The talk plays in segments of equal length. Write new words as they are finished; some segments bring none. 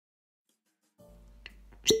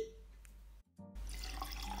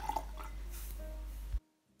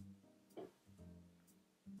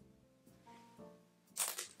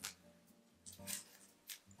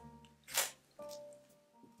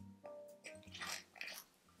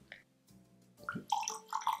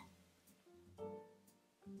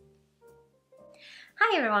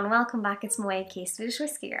Hi everyone, welcome back. It's my Swedish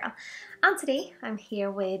whiskey girl, and today I'm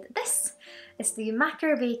here with this. It's the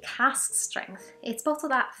Machir Cask strength. It's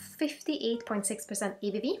bottled at 58.6%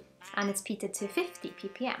 ABV and it's peated to 50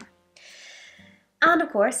 ppm. And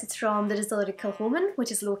of course it's from the distillery Kilchoman,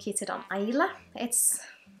 which is located on Islay. It's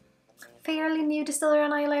fairly new distillery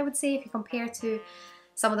on Islay, I would say, if you compare to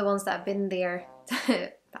some of the ones that have been there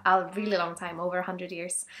a really long time, over 100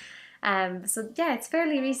 years. So yeah, it's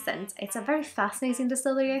fairly recent. It's a very fascinating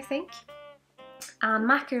distillery, I think. And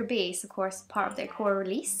Machir is, of course, part of their core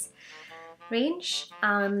release range,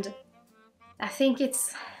 and I think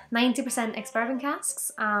it's 90% ex-bourbon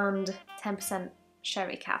casks and 10%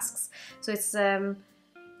 sherry casks. So it's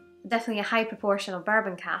definitely a high proportion of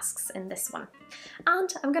bourbon casks in this one.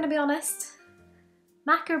 And I'm gonna be honest,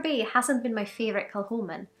 Machir hasn't been my favourite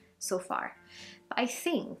Kilchoman so far, but I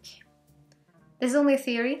think, this is only a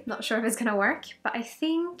theory, not sure if it's gonna work, but I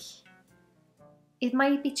think it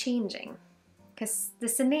might be changing. Because the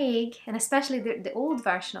Seneg, and especially the old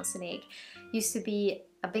version of Seneg, used to be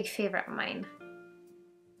a big favourite of mine.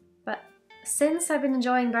 But since I've been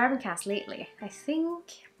enjoying bourbon casks lately, I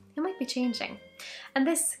think it might be changing. And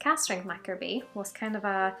this cask strength Machir was kind of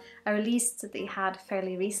a release that they had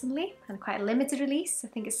fairly recently, and quite a limited release. I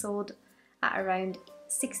think it sold at around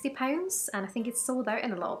 £60, and I think it's sold out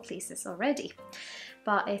in a lot of places already.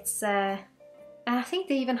 But it's, and I think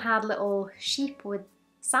they even had little sheep with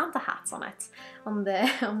Santa hats on it, on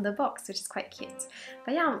the box, which is quite cute.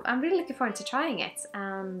 But yeah, I'm really looking forward to trying it,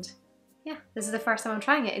 and yeah, this is the first time I'm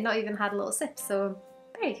trying it. It not even had a little sip, so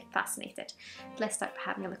very fascinated. Let's start by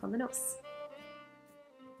having a look on the nose.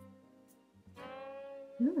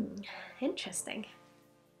 Interesting.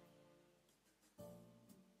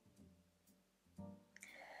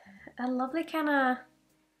 A lovely kind of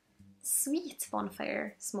sweet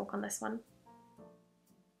bonfire smoke on this one.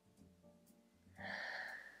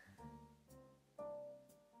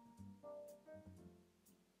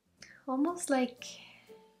 Almost like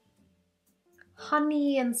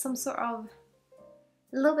honey and some sort of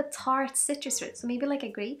a little bit tart citrus fruit, so maybe like a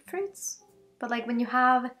grapefruit, but like when you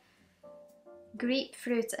have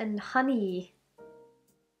grapefruit and honey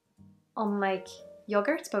on like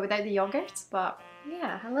yogurt but without the yogurt. But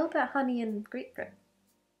yeah, a little bit of honey and grapefruit.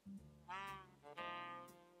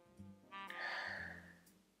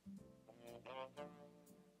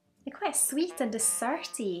 They're quite sweet and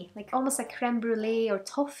desserty, like almost like creme brulee or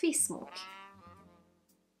toffee smoke.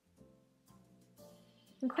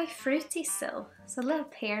 And quite fruity still, so little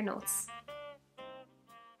pear notes.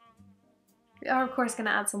 We are of course going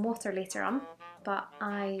to add some water later on, but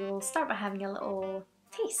I will start by having a little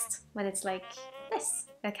taste when it's like this,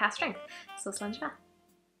 a cask strength. So Sláinte Skål.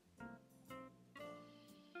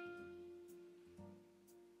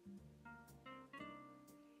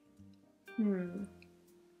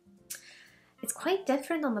 It's quite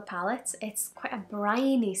different on the palate. It's quite a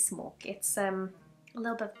briny smoke. It's a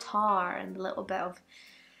little bit of tar and a little bit of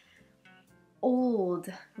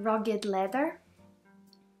old, rugged leather.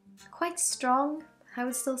 Quite strong, I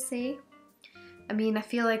would still say. I mean, I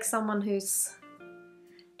feel like someone who's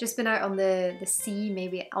just been out on the sea,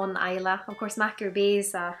 maybe on Islay. Of course, Machir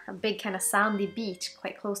is a big kind of sandy beach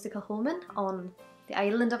quite close to Kilchoman on the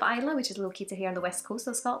island of Islay, which is located here on the west coast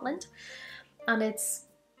of Scotland. And it's,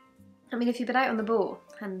 I mean, if you've been out on the boat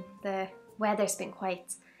and the weather's been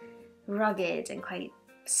quite rugged and quite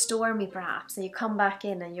stormy perhaps, and you come back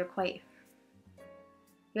in and you're a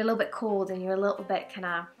little bit cold and you're a little bit kind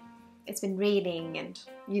of, it's been raining and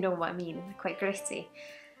you know what I mean, quite gritty.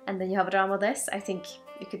 And then you have a dram of this, I think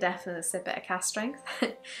you could definitely sip it at cask strength.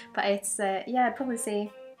 But it's, yeah, I'd probably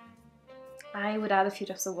say I would add a few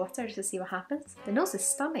drops of water just to see what happens. The nose is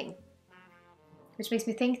stunning, which makes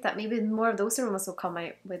me think that maybe more of those aromas will come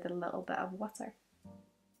out with a little bit of water.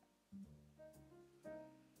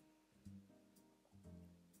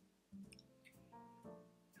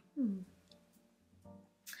 I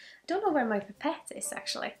don't know where my pipette is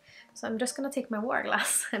actually, so I'm just going to take my water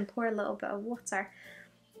glass and pour a little bit of water.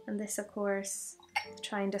 And this, of course,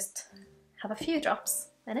 try and just have a few drops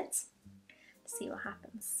in it to see what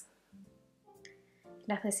happens. You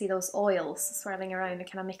can definitely see those oils swirling around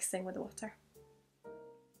and kind of mixing with the water.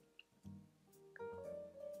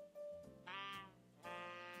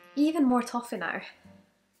 Even more toffee now.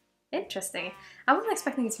 Interesting. I wasn't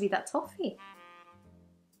expecting it to be that toffee.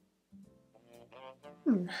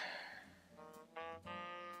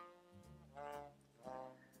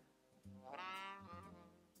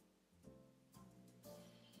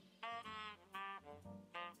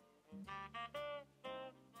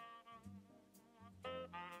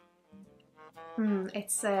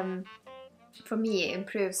 It's for me, it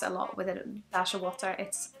improves a lot with a dash of water.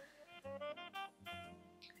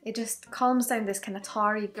 It just calms down this kind of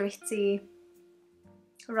tarry, gritty,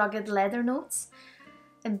 rugged leather notes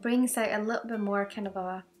and brings out a little bit more kind of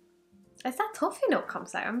a, as that toffee note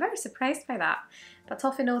comes out. I'm very surprised by that. But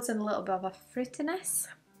toffee notes and a little bit of a fruitiness.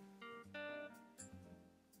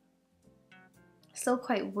 Still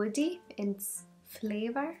quite woody in its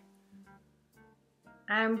flavour.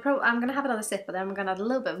 I'm gonna have another sip, but then I'm gonna add a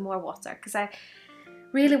little bit more water because I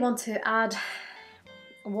really want to add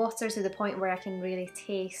water to the point where I can really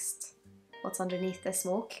taste what's underneath the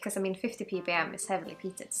smoke, because I mean 50 ppm is heavily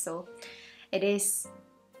peated, so it is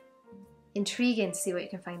intriguing to see what you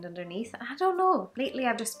can find underneath. I don't know, lately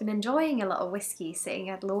I've just been enjoying a lot of whiskey sitting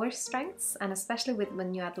at lower strengths, and especially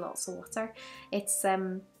when you add lots of water. It's I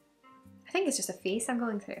think it's just a phase I'm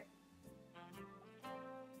going through.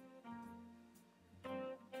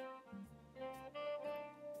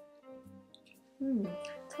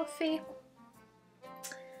 Toffee.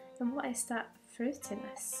 And what is that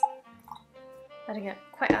fruitiness? Adding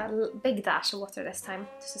quite a big dash of water this time,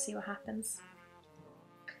 just to see what happens.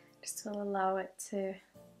 Just to allow it to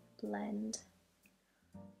blend.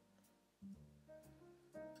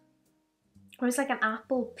 Or it's like an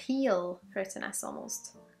apple peel fruitiness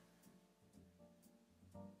almost.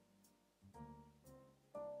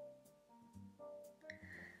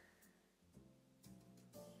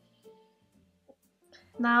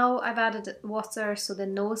 Now I've added water, so the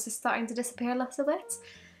nose is starting to disappear a little bit.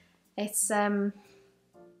 It's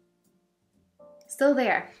still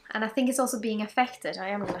there, and I think it's also being affected. I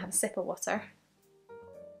am going to have a sip of water.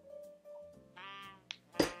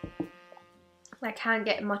 I can't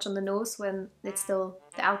get much on the nose when it's still,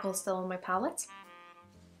 the alcohol's still on my palate.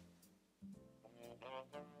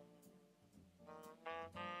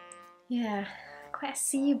 Yeah, quite a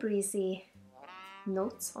sea breezy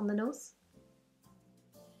note on the nose.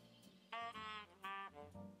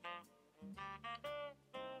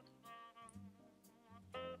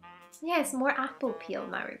 Yeah, it's more apple peel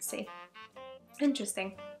now, I would say.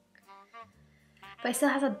 Interesting. But it still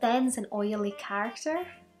has a dense and oily character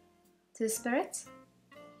to the spirit.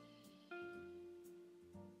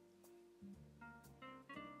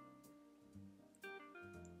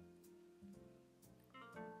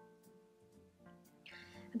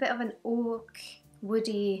 A bit of an oak,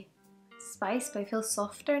 woody spice, but I feel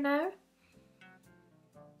softer now.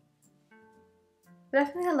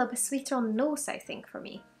 Definitely a little bit sweeter on the nose, I think, for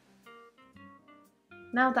me.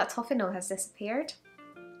 Now that toffee note has disappeared.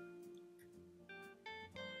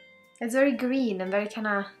 It's very green and very kind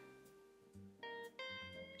of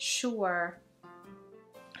shore,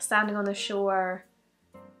 standing on the shore,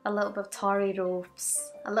 a little bit of tarry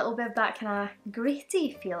ropes, a little bit of that kind of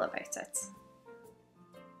gritty feel about it.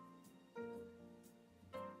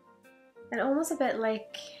 And almost a bit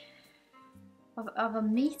like of a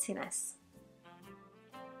meatiness.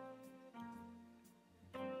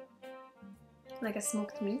 Like a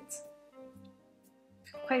smoked meat.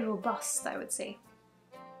 Quite robust, I would say.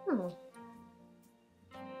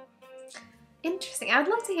 Interesting. I'd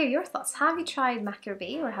love to hear your thoughts. Have you tried Machir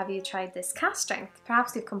Bay or have you tried this cask strength?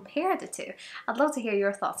 Perhaps you've compared the two. I'd love to hear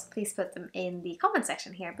your thoughts. Please put them in the comment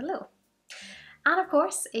section here below. And of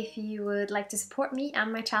course, if you would like to support me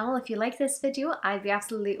and my channel, if you like this video, I'd be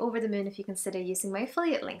absolutely over the moon if you consider using my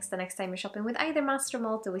affiliate links the next time you're shopping with either Master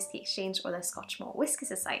Malt, the Whisky Exchange, or the Scotch Malt Whisky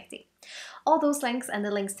Society. All those links and the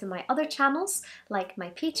links to my other channels, like my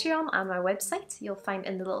Patreon and my website, you'll find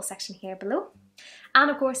in the little section here below. And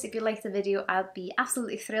of course, if you liked the video, I'd be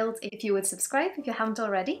absolutely thrilled if you would subscribe if you haven't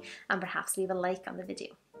already, and perhaps leave a like on the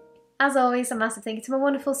video. As always, a massive thank you to my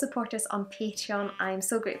wonderful supporters on Patreon. I'm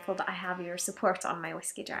so grateful that I have your support on my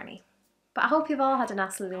whiskey journey. But I hope you've all had an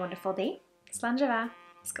absolutely wonderful day. Sláinte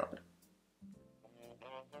Skål.